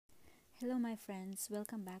Hello, my friends.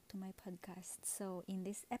 Welcome back to my podcast. So, in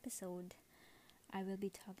this episode, I will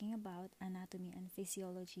be talking about anatomy and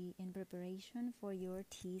physiology in preparation for your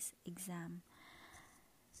TEAS exam.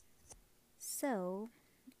 So,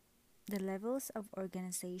 the levels of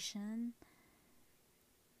organization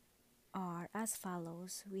are as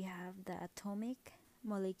follows: we have the atomic,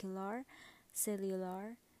 molecular,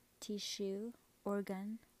 cellular, tissue,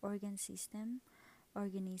 organ system,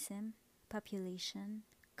 organism, population,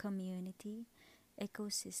 community,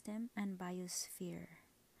 ecosystem, and biosphere.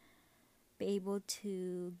 Be able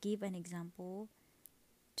to give an example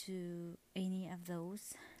to any of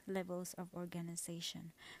those levels of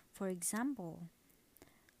organization. For example,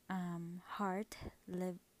 heart,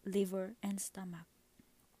 liver, and stomach.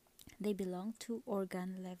 They belong to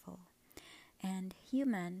organ level, and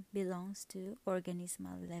human belongs to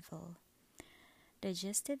organismal level.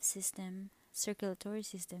 Digestive system, circulatory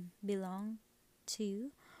system belong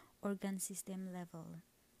to organ system level.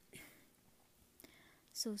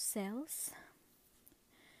 So cells,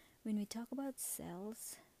 when we talk about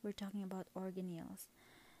cells, we're talking about organelles.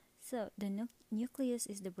 So the nucleus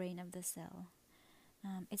is the brain of the cell.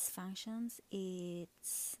 Its functions is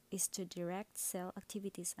to direct cell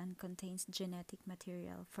activities and contains genetic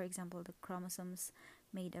material. For example, the chromosomes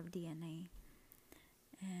made of DNA.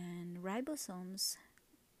 And ribosomes,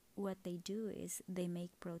 what they do is they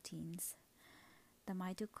make proteins. The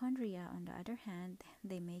mitochondria, on the other hand,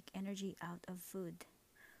 they make energy out of food.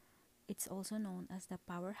 It's also known as the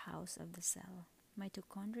powerhouse of the cell.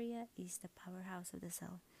 Mitochondria is the powerhouse of the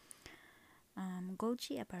cell.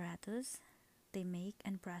 Golgi apparatus, they make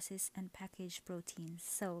and process and package proteins.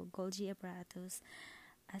 So Golgi apparatus,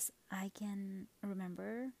 as I can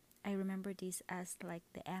remember, I remember this as like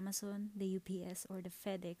the Amazon, the UPS, or the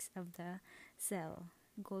FedEx of the cell.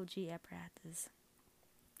 Golgi apparatus.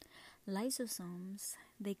 Lysosomes,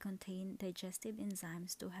 they contain digestive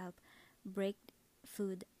enzymes to help break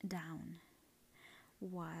food down,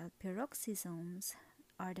 while peroxisomes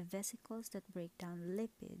are the vesicles that break down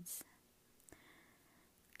lipids.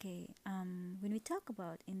 When we talk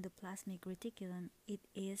about endoplasmic reticulum, it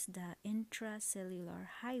is the intracellular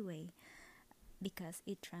highway because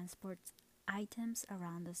it transports items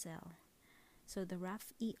around the cell. So the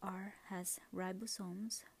rough ER has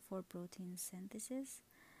ribosomes for protein synthesis.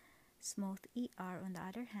 Smooth ER, on the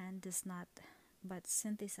other hand, does not but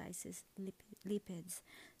synthesizes lipids.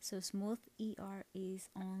 So smooth ER is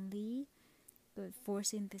only good for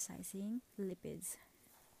synthesizing lipids.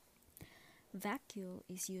 Vacuole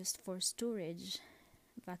is used for storage.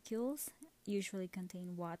 Vacuoles usually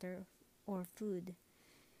contain water or food.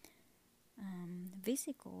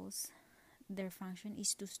 Vesicles, their function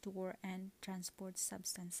is to store and transport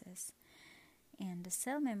substances. And the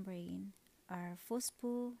cell membrane are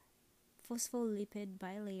phospholipid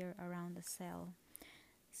bilayer around the cell.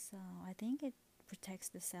 So I think it protects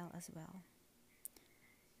the cell as well.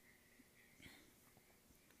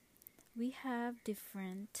 We have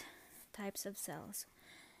different types of cells.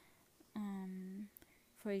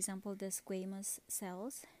 For example, the squamous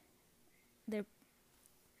cells, their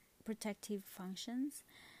protective functions,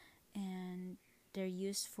 and they're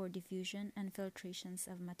used for diffusion and filtrations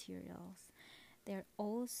of materials. They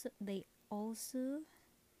also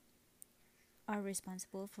are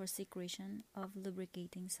responsible for secretion of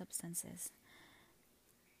lubricating substances.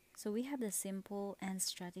 So we have the simple and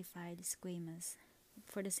stratified squamous.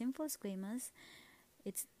 For the simple squamous,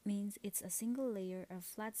 it means it's a single layer of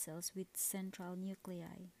flat cells with central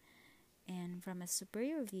nuclei. And from a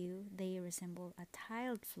superior view, they resemble a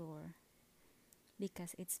tiled floor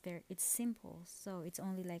because it's simple, so it's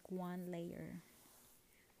only like one layer.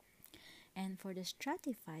 And for the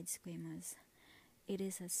stratified squamous, it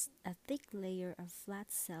is a thick layer of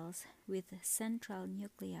flat cells with central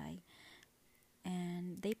nuclei,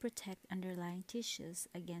 and they protect underlying tissues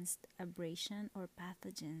against abrasion or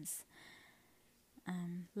pathogens.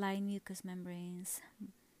 Line mucous membranes,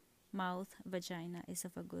 mouth, vagina,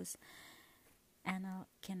 esophagus, anal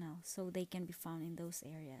canal, so they can be found in those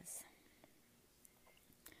areas.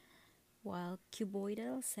 While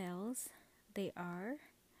cuboidal cells, they are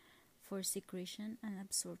for secretion and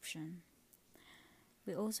absorption.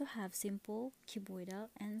 We also have simple cuboidal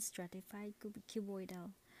and stratified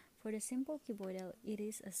cuboidal. For the simple cuboidal, it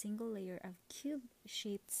is a single layer of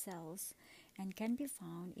cube-shaped cells and can be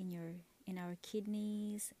found in our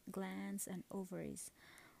kidneys, glands, and ovaries,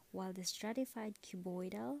 while the stratified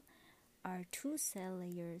cuboidal are two cell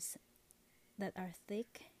layers that are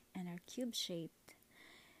thick and are cube-shaped.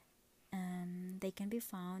 They can be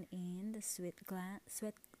found in the sweat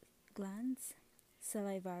glands,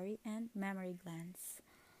 salivary, and mammary glands.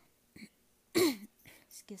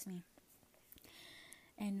 Excuse me.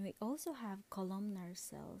 And we also have columnar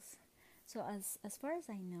cells. So as far as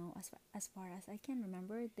I know, as far as I can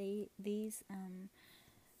remember, these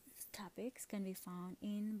topics can be found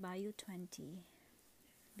in Bio 20,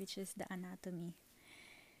 which is the anatomy.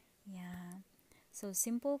 Yeah. So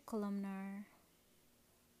simple columnar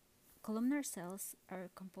cells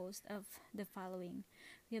are composed of the following.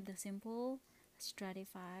 We have the simple,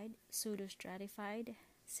 stratified, pseudostratified,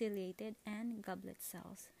 ciliated, and goblet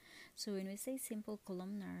cells. So when we say simple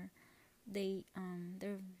columnar, their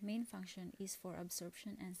main function is for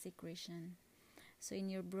absorption and secretion. So in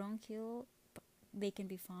your bronchial, they can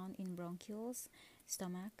be found in bronchioles,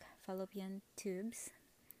 stomach, fallopian tubes,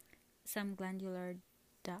 some glandular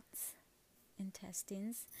ducts,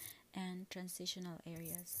 intestines, and transitional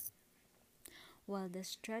areas. While the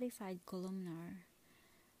stratified columnar,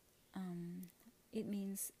 it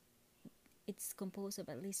means it's composed of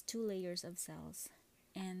at least 2 layers of cells,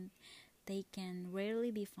 and they can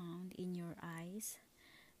rarely be found in your eyes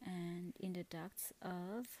and in the ducts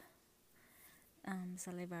of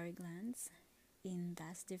salivary glands, in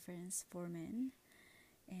vas deferens foramen,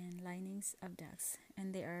 and linings of ducts,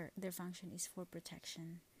 and their function is for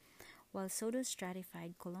protection. While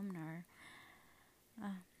pseudostratified columnar,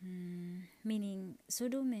 meaning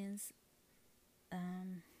pseudo means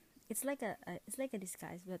it's like a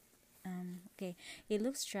disguise, but okay, it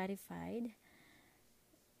looks stratified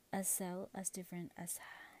as cell as different as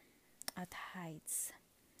at heights.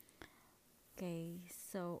 Okay,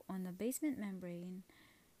 so on the basement membrane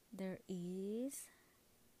there is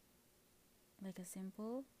like a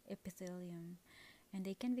simple epithelium, and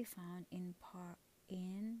they can be found in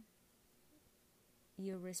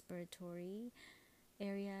your respiratory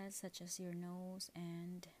areas such as your nose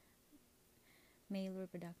and male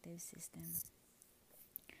reproductive system.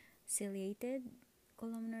 Ciliated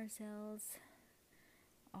columnar cells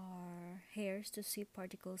are hairs to sweep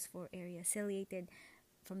particles for area. Ciliated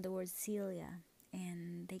from the word cilia,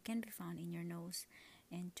 and they can be found in your nose,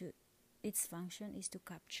 and its function is to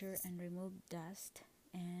capture and remove dust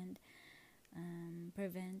and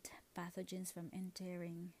prevent pathogens from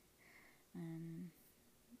entering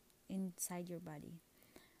inside your body.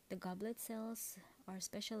 The goblet cells are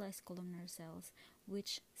specialized columnar cells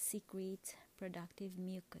which secrete productive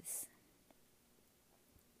mucus.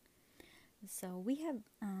 So we have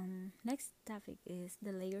next topic is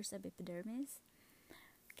the layers of epidermis.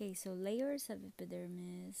 Okay, so layers of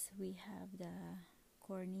epidermis, we have the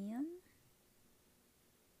corneum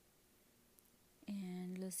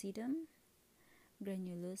and lucidum,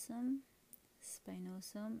 granulosum,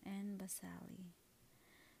 spinosum, and basale.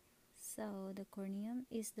 So the corneum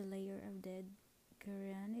is the layer of dead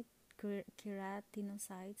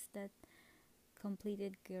keratinocytes that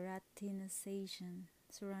completed keratinization,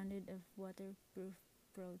 surrounded of waterproof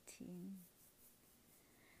protein.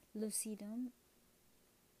 Lucidum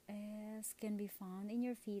can be found in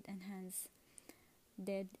your feet and hands,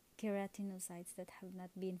 dead keratinocytes that have not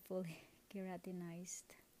been fully keratinized.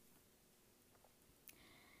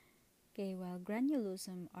 Okay, while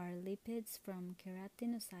granulosum are lipids from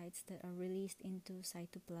keratinocytes that are released into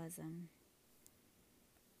cytoplasm.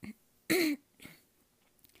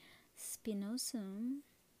 Spinosum,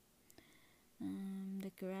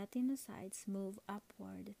 the keratinocytes move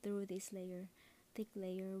upward through this thick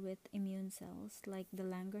layer with immune cells like the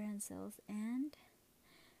Langerhans cells, and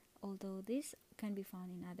although this can be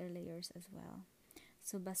found in other layers as well.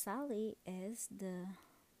 So basale is the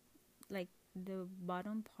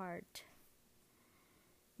bottom part,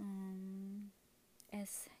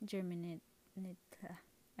 as germinate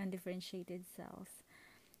undifferentiated cells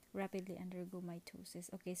rapidly undergo mitosis.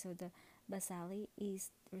 Okay, so the basale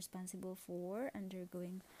is responsible for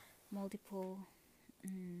undergoing multiple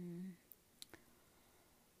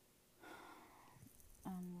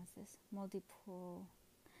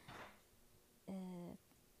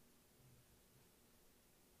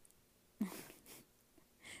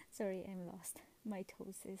sorry, I'm lost.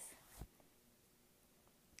 Mitosis.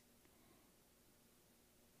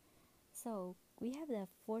 So we have the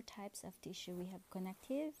 4 types of tissue. We have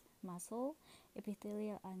connective, muscle,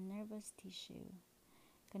 epithelial, and nervous tissue.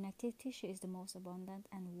 Connective tissue is the most abundant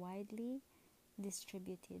and widely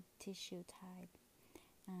distributed tissue type.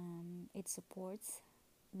 It supports,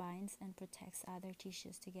 binds, and protects other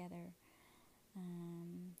tissues together,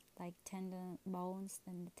 like bones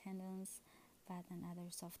and the tendons, fat, and other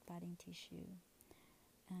soft padding tissue.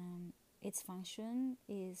 Its function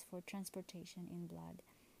is for transportation in blood,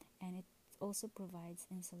 and it also provides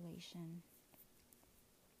insulation.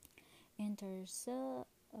 The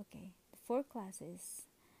 4 classes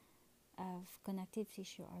of connective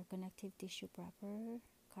tissue are connective tissue proper,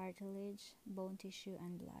 cartilage, bone tissue,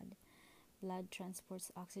 and blood. Blood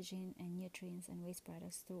transports oxygen and nutrients and waste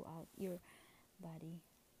products throughout your body.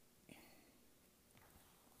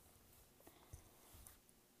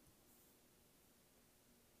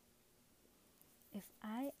 If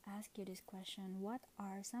I ask you this question, what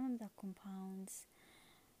are some of the compounds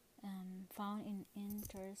found in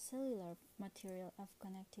intercellular material of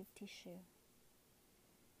connective tissue?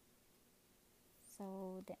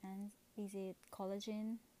 So is it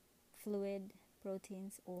collagen, fluid,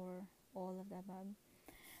 proteins, or all of the above?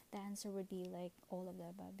 The answer would be like all of the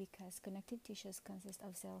above, because connective tissues consist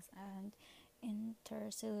of cells and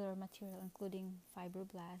intercellular material including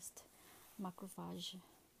fibroblast, macrophage,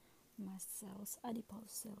 mast cells,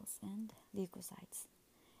 adipose cells, and leukocytes.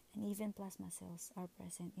 And even plasma cells are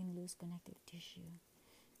present in loose connective tissue.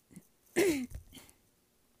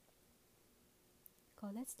 So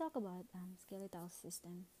let's talk about skeletal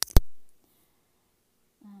system.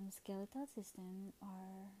 Skeletal system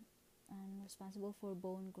are responsible for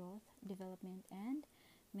bone growth, development, and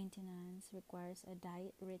maintenance. Requires a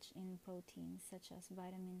diet rich in proteins such as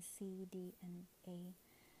vitamin C, D, and A.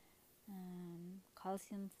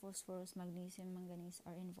 Calcium, phosphorus, magnesium, manganese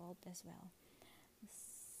are involved as well.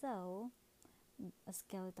 So,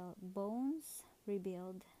 skeletal bones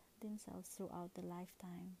rebuild themselves throughout the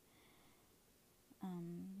lifetime.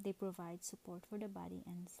 They provide support for the body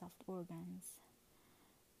and soft organs,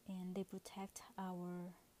 and they protect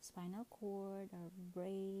our spinal cord, our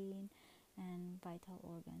brain, and vital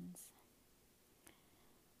organs.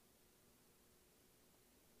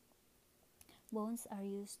 Bones are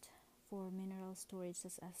used for mineral storage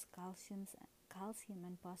such as calcium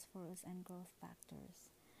and phosphorus and growth factors.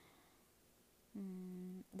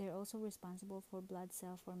 They're also responsible for blood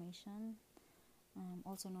cell formation,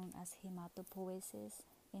 also known as hematopoiesis,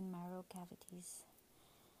 in marrow cavities.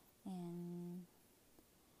 And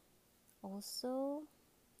also,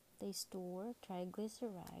 they store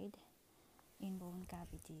triglyceride in bone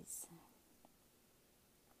cavities.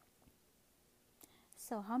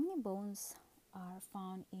 So, how many bones are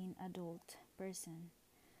found in adult person?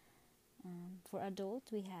 For adult,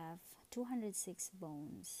 we have 206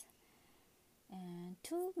 bones. And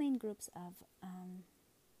two main groups of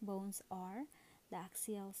bones are the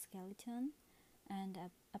axial skeleton and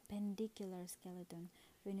appendicular skeleton.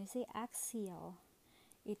 When you say axial,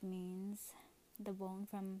 it means the bone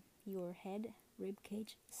from your head, rib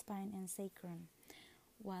cage, spine, and sacrum,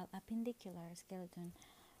 while appendicular skeleton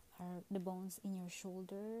are the bones in your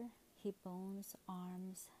shoulder, hip bones,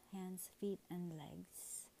 arms, hands, feet, and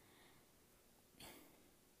legs.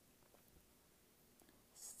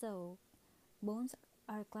 So, bones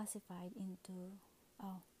are classified into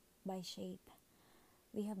by shape.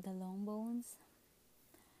 We have the long bones,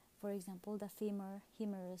 for example, the femur,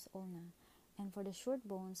 humerus, ulna, and for the short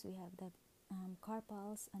bones, we have the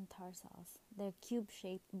carpals and tarsals. They're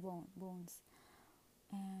cube-shaped bones.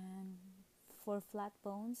 And for flat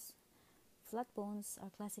bones are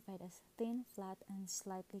classified as thin, flat, and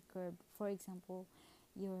slightly curved. For example,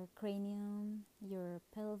 your cranium, your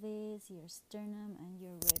pelvis, your sternum, and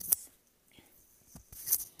your ribs.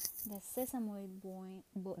 The sesamoid bone,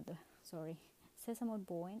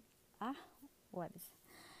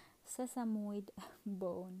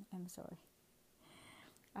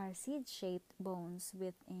 are seed-shaped bones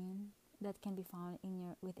that can be found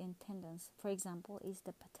within tendons. For example, is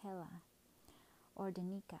the patella or the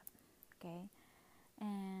kneecap. Okay,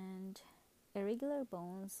 and irregular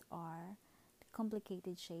bones are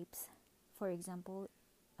complicated shapes. For example,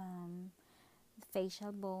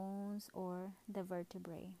 facial bones or the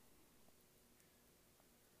vertebrae.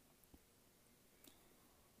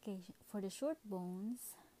 Okay, for the short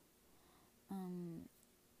bones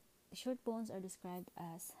are described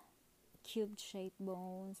as cube-shaped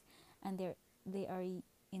bones, and they are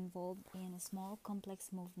involved in a small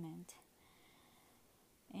complex movement.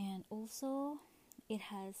 And also,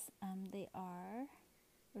 they are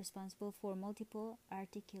responsible for multiple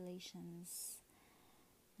articulations,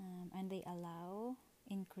 and they allow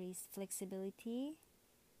increased flexibility,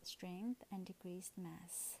 strength, and decreased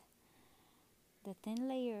mass. The thin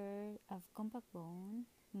layer of compact bone,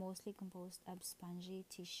 mostly composed of spongy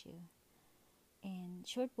tissue. And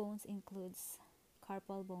short bones includes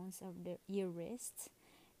carpal bones of your wrists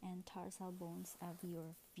and tarsal bones of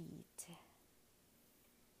your feet.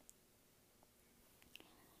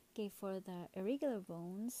 Okay, for the irregular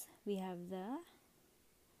bones, we have the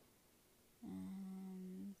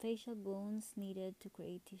facial bones needed to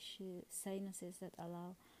create tissue sinuses that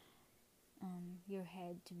allow your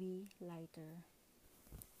head to be lighter.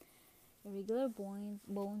 Irregular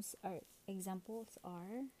bones examples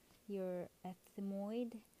are your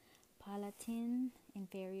ethmoid, palatine,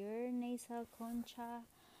 inferior nasal concha,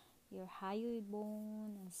 your hyoid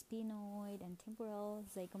bone and sphenoid and temporal,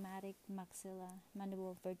 zygomatic maxilla,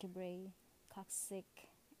 mandible vertebrae, coccyx,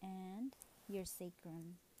 and your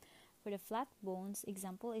sacrum. For the flat bones,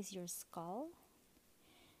 example is your skull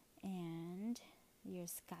and your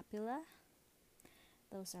scapula.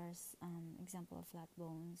 Those are example of flat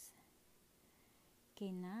bones.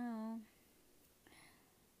 Okay, now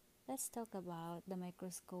let's talk about the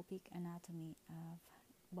microscopic anatomy of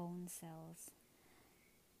bone cells.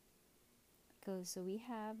 So we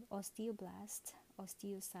have osteoblasts,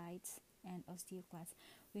 osteocytes, and osteoclasts.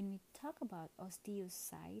 When we talk about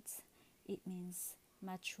osteocytes, it means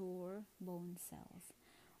mature bone cells,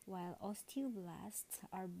 while osteoblasts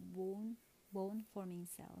are bone forming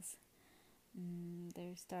cells.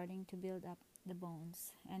 They're starting to build up the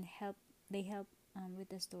bones and help with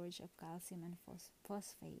the storage of calcium and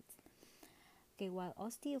phosphate. Okay, while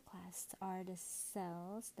osteoclasts are the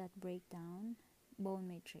cells that break down bone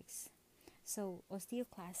matrix. So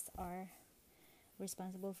osteoclasts are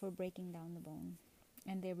responsible for breaking down the bone,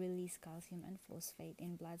 and they release calcium and phosphate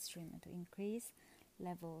in bloodstream to increase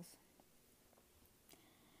levels.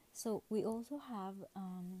 So we also have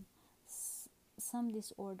some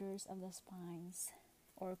disorders of the spines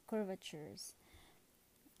or curvatures.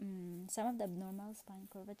 Some of the abnormal spine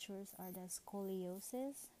curvatures are the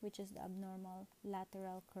scoliosis, which is the abnormal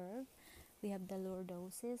lateral curve. We have the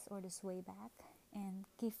lordosis or the swayback, and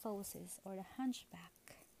kyphosis or the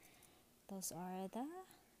hunchback. Those are the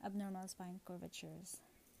abnormal spine curvatures.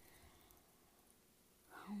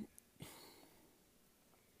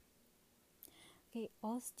 Okay,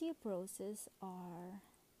 osteoporosis are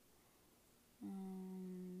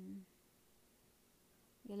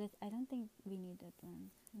I don't think we need that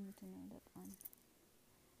one. We need to know that one.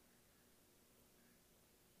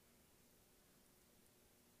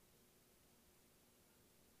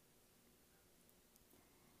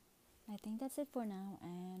 I think that's it for now,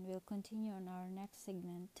 and we'll continue on our next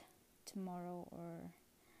segment tomorrow or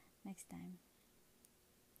next time.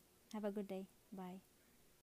 Have a good day. Bye.